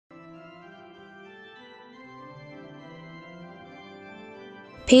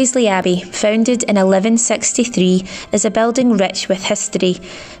Paisley Abbey, founded in 1163, is a building rich with history.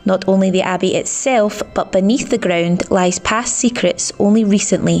 Not only the abbey itself, but beneath the ground lies past secrets only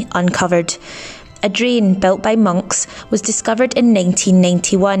recently uncovered. A drain built by monks was discovered in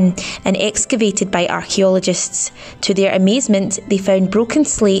 1991 and excavated by archaeologists. To their amazement, they found broken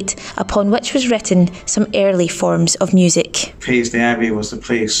slate upon which was written some early forms of music. Paisley Abbey was the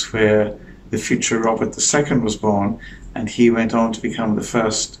place where the future Robert II was born, and he went on to become the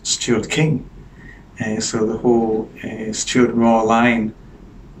first Stuart king. So the whole Stuart royal line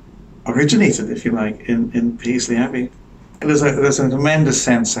originated, if you like, in Paisley Abbey. There's a tremendous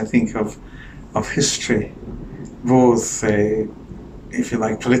sense, I think, of history, both, if you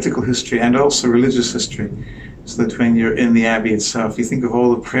like, political history and also religious history. So that when you're in the abbey itself, you think of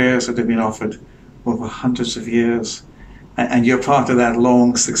all the prayers that have been offered over hundreds of years, and you're part of that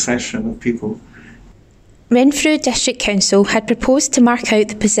long succession of people. Renfrew District Council had proposed to mark out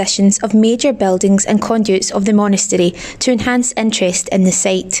the positions of major buildings and conduits of the monastery to enhance interest in the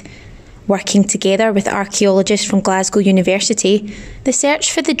site. Working together with archaeologists from Glasgow University, the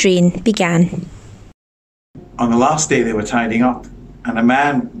search for the drain began. On the last day they were tidying up, and a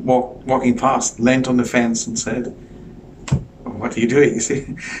man walking past leant on the fence and said, "What are you doing?" You see?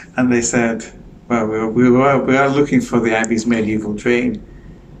 And they said, "Well, we are looking for the abbey's medieval drain,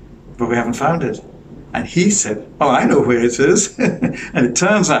 but we haven't found it." And he said, "Well, I know where it is." And it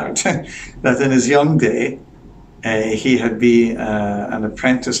turns out that in his young day, he had been an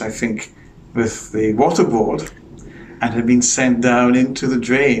apprentice, I think, with the water board, and had been sent down into the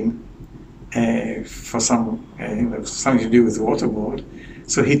drain for something to do with the water board.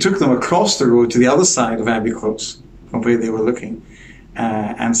 So he took them across the road to the other side of Abbey Close, from where they were looking,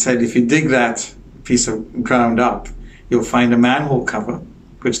 and said, "If you dig that piece of ground up, you'll find a manhole cover,"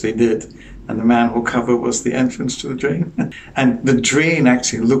 which they did. And the manhole cover was the entrance to the drain. And the drain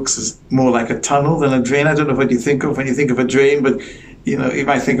actually looks more like a tunnel than a drain. I don't know what you think of when you think of a drain, but you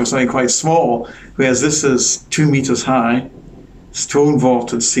might think of something quite small, whereas this is 2 meters high, stone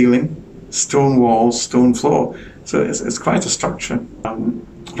vaulted ceiling, stone walls, stone floor. So it's quite a structure.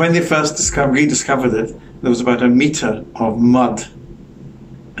 When they first rediscovered it, there was about 1 meter of mud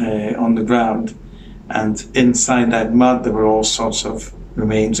on the ground, and inside that mud there were all sorts of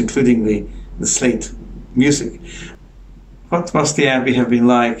remains, including the slate music. What must the abbey have been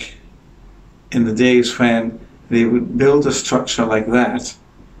like in the days when they would build a structure like that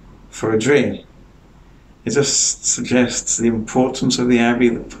for a drain? It just suggests the importance of the abbey,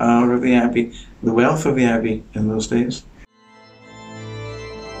 the power of the abbey, the wealth of the abbey in those days.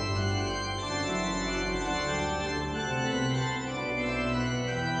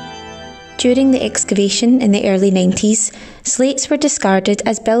 During the excavation in the early 90s, slates were discarded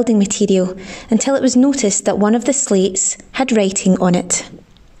as building material until it was noticed that one of the slates had writing on it.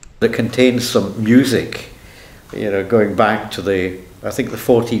 It contains some music, going back to the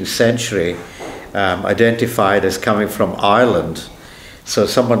 14th century, identified as coming from Ireland. So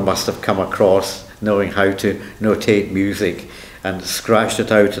someone must have come across knowing how to notate music and scratched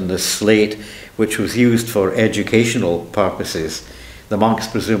it out in the slate, which was used for educational purposes. The monks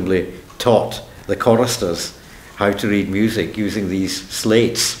presumably taught the choristers how to read music using these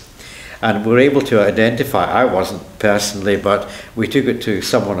slates. And we're able to identify, I wasn't personally, but we took it to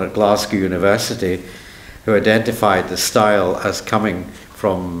someone at Glasgow University who identified the style as coming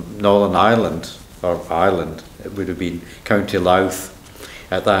from Northern Ireland, or Ireland, it would have been County Louth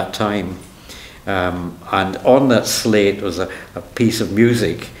at that time. And on that slate was a piece of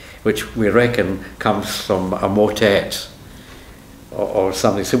music which we reckon comes from a motet or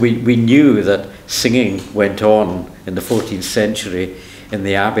something. So we knew that singing went on in the 14th century in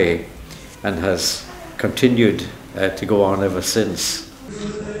the abbey and has continued to go on ever since.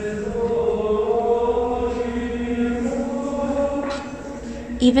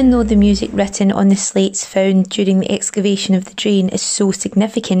 Even though the music written on the slates found during the excavation of the drain is so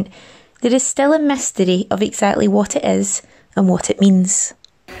significant, there is still a mystery of exactly what it is and what it means.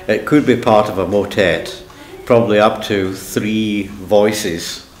 It could be part of a motet, probably up to 3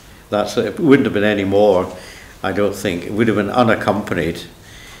 voices. It wouldn't have been any more, I don't think. It would have been unaccompanied.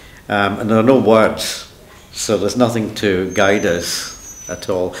 And there are no words, so there's nothing to guide us at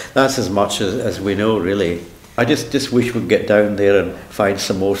all. That's as much as we know, really. I just wish we'd get down there and find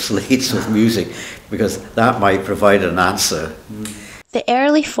some more slates with music, because that might provide an answer. The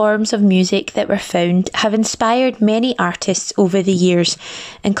early forms of music that were found have inspired many artists over the years,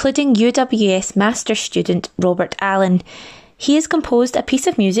 including UWS master student Robert Allen. He has composed a piece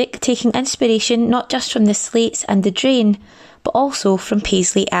of music taking inspiration not just from the slates and the drain, but also from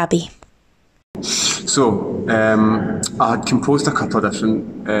Paisley Abbey. So, I had composed a couple of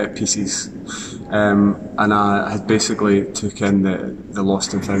different pieces, and I had basically took in the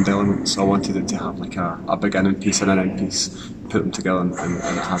lost and found elements. So I wanted it to have like a beginning piece and an end piece, put them together and it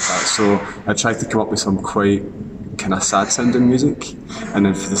had that. So I tried to come up with some quite kind of sad sounding music, and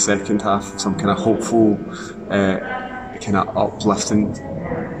then for the second half some kind of hopeful, kind of uplifting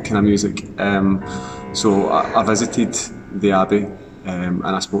kind of music. So I visited the Abbey, and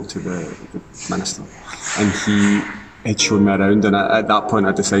I spoke to the minister, and he had shown me around, and at that point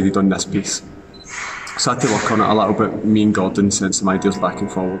I decided on this piece. So I had to work on it a little bit. Me and Gordon sent some ideas back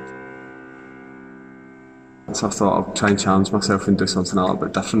and forward. So I thought I'll try and challenge myself and do something a little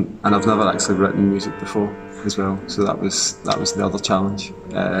bit different. And I've never actually written music before as well, so that was the other challenge.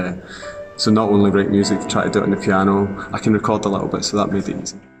 So not only write music, try to do it on the piano. I can record a little bit, so that made it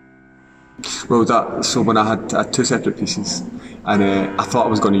easy. Well, so when I had two separate pieces, and I thought I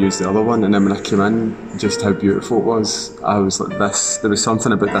was going to use the other one, and then when I came in, just how beautiful it was, I was like, there was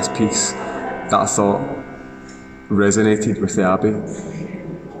something about this piece that I thought resonated with the Abbey,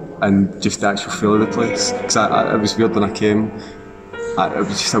 and just the actual feel of the place. Because it was weird when I came, it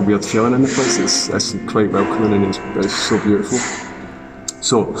was just a weird feeling in the place. It's quite welcoming, and it's so beautiful.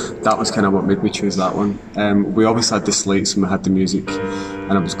 So that was kind of what made me choose that one. We obviously had the slates and we had the music,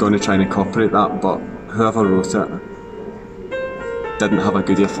 and I was going to try and incorporate that, but whoever wrote it didn't have a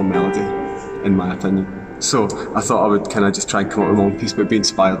good ear for melody, in my opinion. So I thought I would kind of just try and come up with my own piece, but be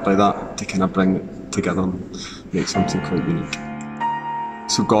inspired by that to kind of bring it together and make something quite unique.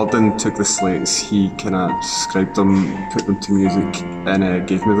 So Gordon took the slates, he kind of scribed them, put them to music, and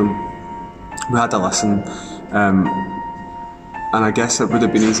gave me them. We had a listen, and I guess it would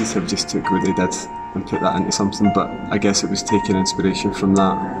have been easy to have just took what they did and put that into something, but I guess it was taking inspiration from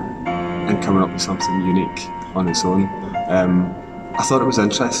that and coming up with something unique on its own. I thought it was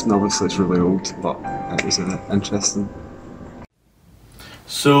interesting. Obviously it's really old, but it was interesting.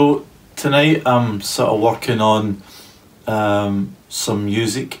 So tonight I'm sort of working on some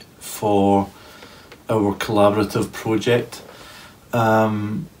music for our collaborative project.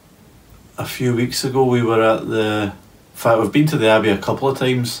 A few weeks ago we were at in fact we've been to the Abbey a couple of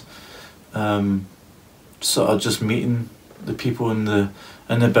times, sort of just meeting the people in the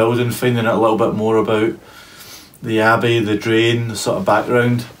building, finding out a little bit more about the Abbey, the drain, the sort of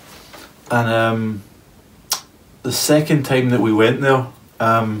background. And the second time that we went there,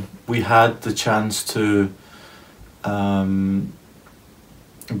 we had the chance to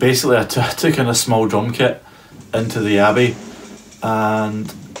basically I took in a small drum kit into the Abbey,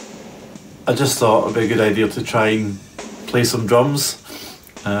 and I just thought it'd be a good idea to try and play some drums,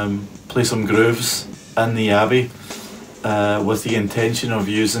 play some grooves in the Abbey, with the intention of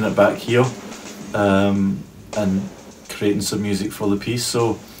using it back here, and creating some music for the piece.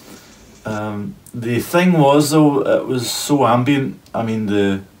 So the thing was though, it was so ambient. I mean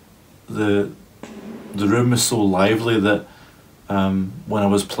the room was so lively that when I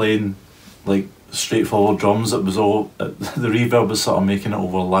was playing like straightforward drums, it was all the reverb was sort of making it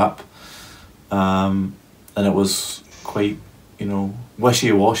overlap, and it was quite, you know,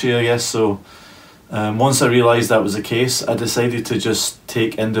 wishy-washy, I guess. So once I realised that was the case, I decided to just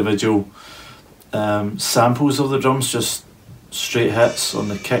take individual samples of the drums, just straight hits on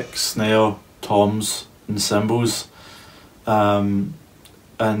the kick, snare, toms and cymbals, and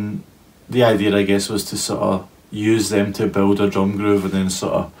the idea, I guess, was to sort of use them to build a drum groove and then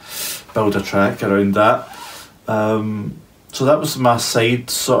sort of build a track around that. So that was my side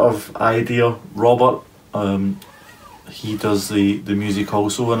sort of idea. Robert, he does the music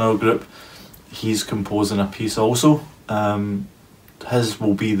also in our group. He's composing a piece also. His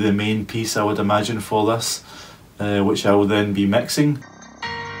will be the main piece, I would imagine, for this, which I will then be mixing.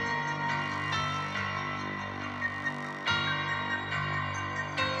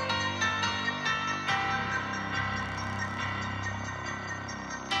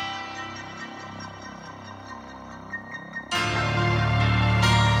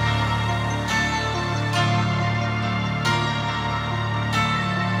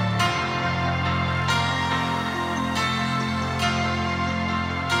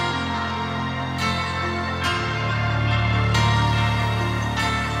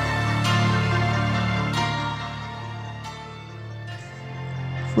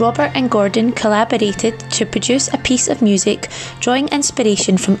 Robert and Gordon collaborated to produce a piece of music drawing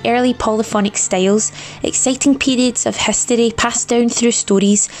inspiration from early polyphonic styles, exciting periods of history passed down through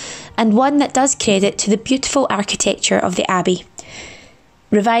stories, and one that does credit to the beautiful architecture of the Abbey.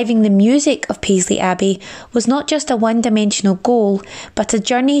 Reviving the music of Paisley Abbey was not just a one-dimensional goal, but a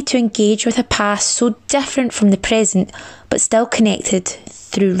journey to engage with a past so different from the present, but still connected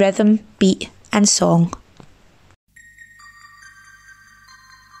through rhythm, beat and song.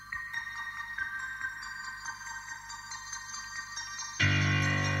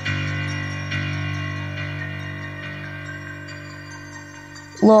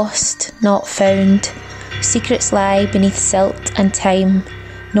 Lost, not found. Secrets lie beneath silt and time,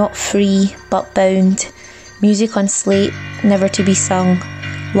 not free but bound. Music on slate, never to be sung.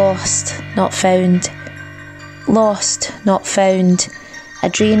 Lost, not found. Lost, not found. A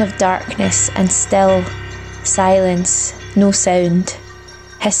drain of darkness and still. Silence, no sound.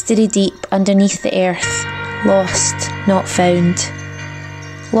 History deep underneath the earth. Lost, not found.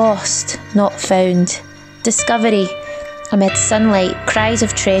 Lost, not found. Discovery, amid sunlight, cries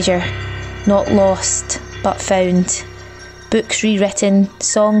of treasure. Not lost, but found. Books rewritten,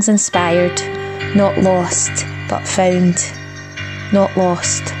 songs inspired. Not lost, but found. Not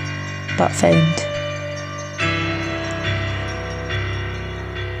lost, but found.